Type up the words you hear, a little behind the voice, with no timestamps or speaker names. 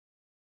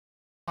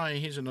Hi,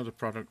 here's another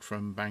product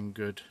from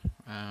Banggood.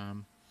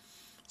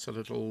 It's a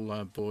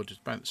little board.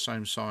 It's about the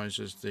same size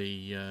as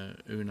the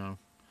Uno,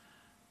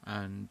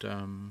 and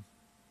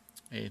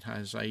it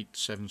has 8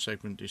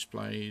 7-segment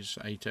displays,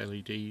 8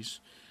 LEDs,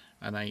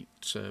 and 8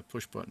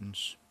 push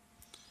buttons.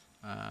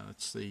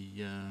 That's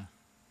the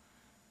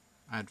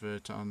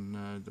advert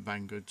on the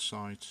Banggood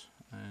site,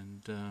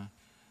 and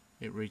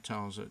it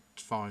retails at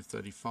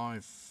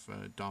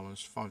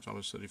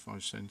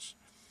 $5.35,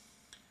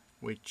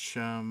 which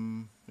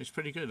is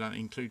pretty good. That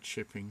includes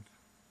shipping,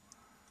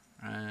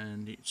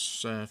 and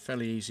it's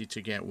fairly easy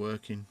to get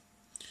working.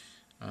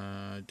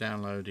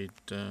 Downloaded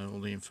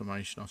all the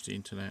information off the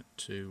internet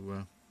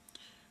to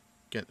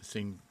get the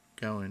thing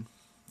going,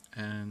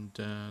 and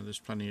there's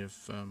plenty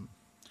of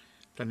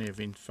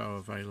info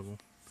available.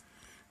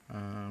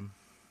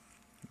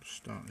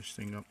 Start this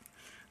thing up.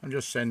 I'm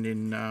just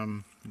sending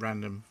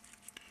random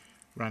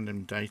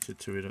data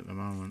to it at the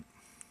moment,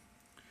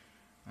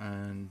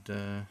 and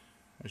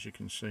as you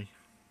can see,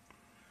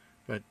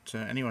 but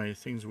anyway,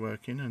 things are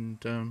working,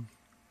 and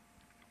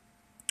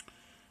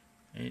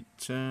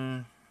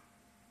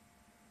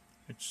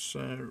it's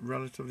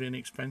relatively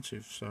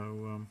inexpensive,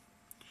 so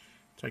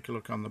take a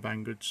look on the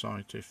Banggood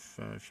site if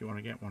you want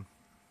to get one.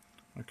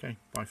 Okay,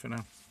 bye for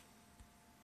now.